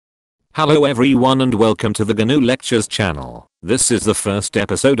Hello everyone and welcome to the GNU Lectures channel. This is the first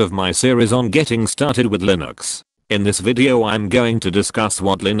episode of my series on getting started with Linux. In this video I'm going to discuss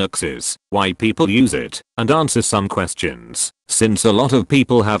what Linux is, why people use it, and answer some questions, since a lot of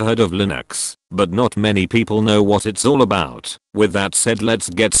people have heard of Linux, but not many people know what it's all about. With that said, let's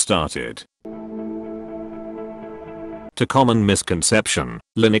get started. To common misconception,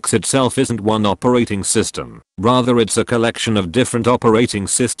 Linux itself isn't one operating system, rather it's a collection of different operating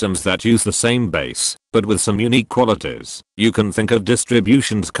systems that use the same base, but with some unique qualities. You can think of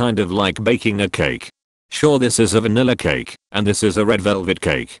distributions kind of like baking a cake. Sure, this is a vanilla cake, and this is a red velvet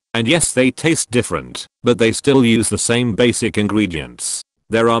cake, and yes, they taste different, but they still use the same basic ingredients.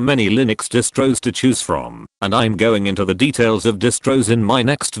 There are many Linux distros to choose from, and I'm going into the details of distros in my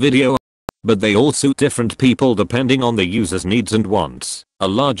next video. But they all suit different people depending on the user's needs and wants. A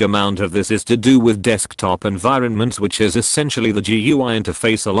large amount of this is to do with desktop environments, which is essentially the GUI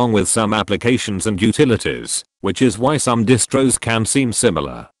interface along with some applications and utilities, which is why some distros can seem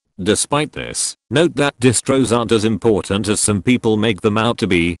similar. Despite this, note that distros aren't as important as some people make them out to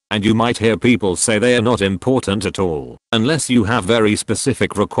be, and you might hear people say they are not important at all. Unless you have very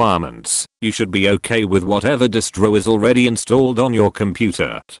specific requirements, you should be okay with whatever distro is already installed on your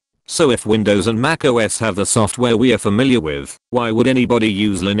computer. So if Windows and macOS have the software we are familiar with, why would anybody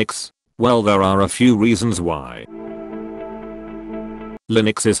use Linux? Well, there are a few reasons why.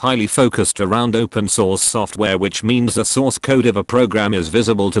 Linux is highly focused around open source software, which means the source code of a program is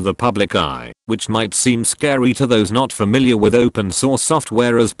visible to the public eye, which might seem scary to those not familiar with open source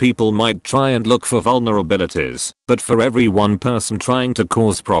software, as people might try and look for vulnerabilities. But for every one person trying to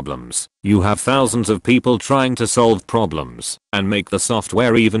cause problems, you have thousands of people trying to solve problems and make the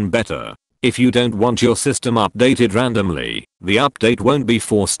software even better. If you don't want your system updated randomly, the update won't be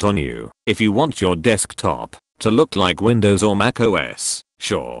forced on you. If you want your desktop to look like Windows or macOS,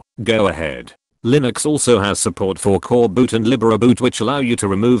 sure, go ahead. Linux also has support for Coreboot and LibreBoot, which allow you to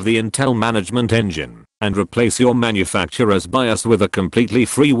remove the Intel management engine and replace your manufacturer's BIOS with a completely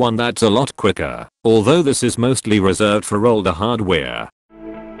free one that's a lot quicker, although this is mostly reserved for older hardware.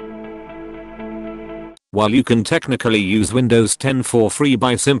 While you can technically use Windows 10 for free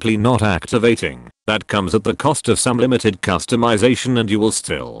by simply not activating, that comes at the cost of some limited customization, and you will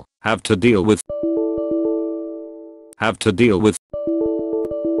still have to deal with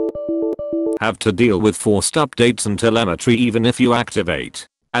forced updates and telemetry even if you activate.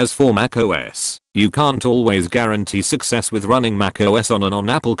 As for macOS, you can't always guarantee success with running macOS on an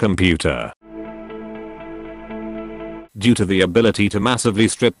Apple computer. Due to the ability to massively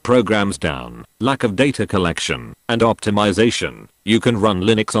strip programs down, lack of data collection, and optimization, you can run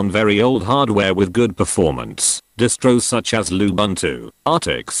Linux on very old hardware with good performance. Distros such as Lubuntu,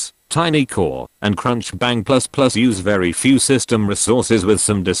 Artix, TinyCore, and Crunchbang++ use very few system resources, with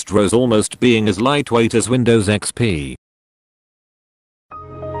some distros almost being as lightweight as Windows XP.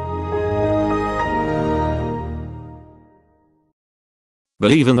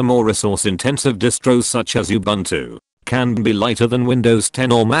 But even the more resource-intensive distros such as Ubuntu can be lighter than Windows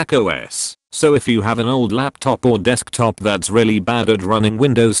 10 or macOS. So if you have an old laptop or desktop that's really bad at running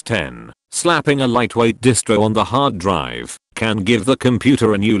Windows 10, slapping a lightweight distro on the hard drive can give the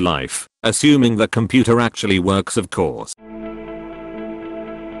computer a new life, assuming the computer actually works, of course.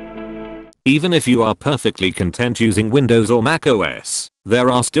 Even if you are perfectly content using Windows or macOS,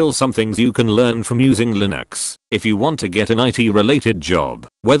 there are still some things you can learn from using Linux. If you want to get an IT related job,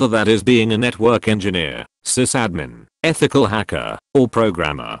 whether that is being a network engineer, sysadmin, ethical hacker, or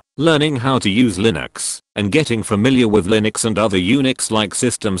programmer, learning how to use Linux and getting familiar with Linux and other Unix-like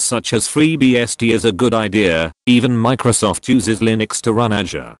systems such as FreeBSD is a good idea. Even Microsoft uses Linux to run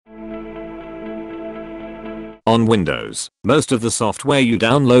Azure. On Windows, most of the software you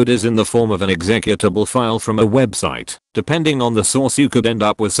download is in the form of an executable file from a website. Depending on the source, you could end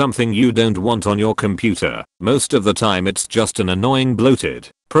up with something you don't want on your computer. Most of the time it's just an annoying bloated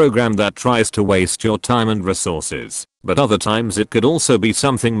program that tries to waste your time and resources. But other times it could also be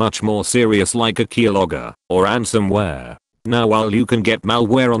something much more serious like a keylogger or ransomware. Now, while you can get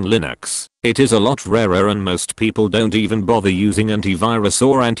malware on Linux, it is a lot rarer and most people don't even bother using antivirus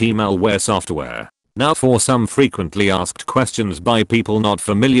or anti-malware software. Now for some frequently asked questions by people not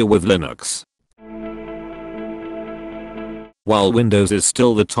familiar with Linux. While Windows is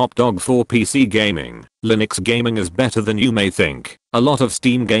still the top dog for PC gaming, Linux gaming is better than you may think. A lot of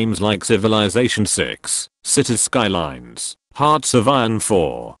Steam games like Civilization 6, Cities Skylines, Hearts of Iron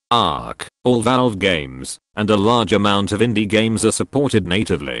 4, Ark, all Valve games, and a large amount of indie games are supported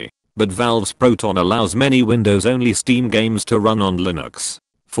natively. But Valve's Proton allows many Windows-only Steam games to run on Linux.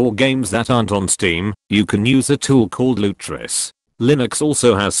 For games that aren't on Steam, you can use a tool called Lutris. Linux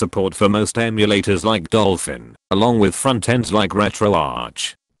also has support for most emulators like Dolphin, along with front ends like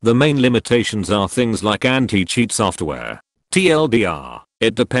RetroArch. The main limitations are things like anti-cheat software. TLDR,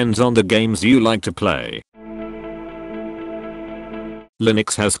 it depends on the games you like to play.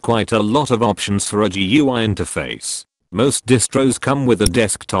 Linux has quite a lot of options for a GUI interface. Most distros come with a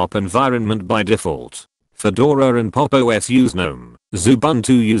desktop environment by default. Fedora and Pop! OS use GNOME,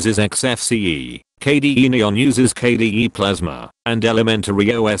 Xubuntu uses XFCE, KDE Neon uses KDE Plasma, and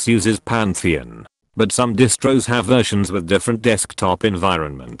Elementary OS uses Pantheon. But some distros have versions with different desktop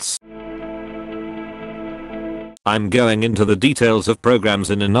environments. I'm going into the details of programs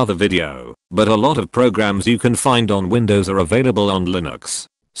in another video, but a lot of programs you can find on Windows are available on Linux.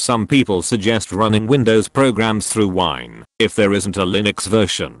 Some people suggest running Windows programs through Wine if there isn't a Linux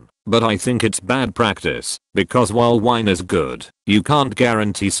version, but I think it's bad practice, because while Wine is good, you can't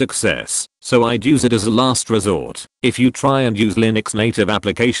guarantee success, so I'd use it as a last resort. If you try and use Linux native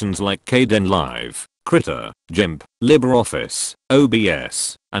applications like Kdenlive, Krita, GIMP, LibreOffice,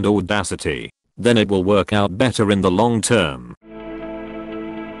 OBS, and Audacity, then it will work out better in the long term.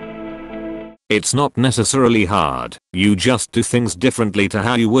 It's not necessarily hard, you just do things differently to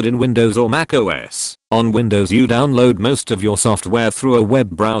how you would in Windows or Mac OS. On Windows you download most of your software through a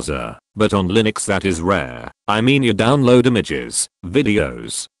web browser, but on Linux that is rare. I mean you download images,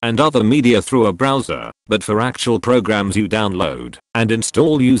 videos, and other media through a browser, but for actual programs you download and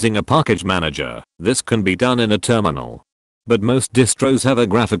install using a package manager. This can be done in a terminal. But most distros have a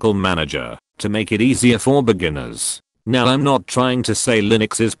graphical manager to make it easier for beginners. Now I'm not trying to say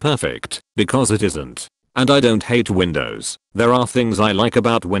Linux is perfect, because it isn't. And I don't hate Windows. There are things I like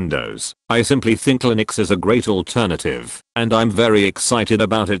about Windows. I simply think Linux is a great alternative, and I'm very excited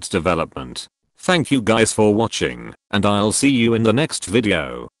about its development. Thank you guys for watching, and I'll see you in the next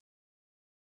video.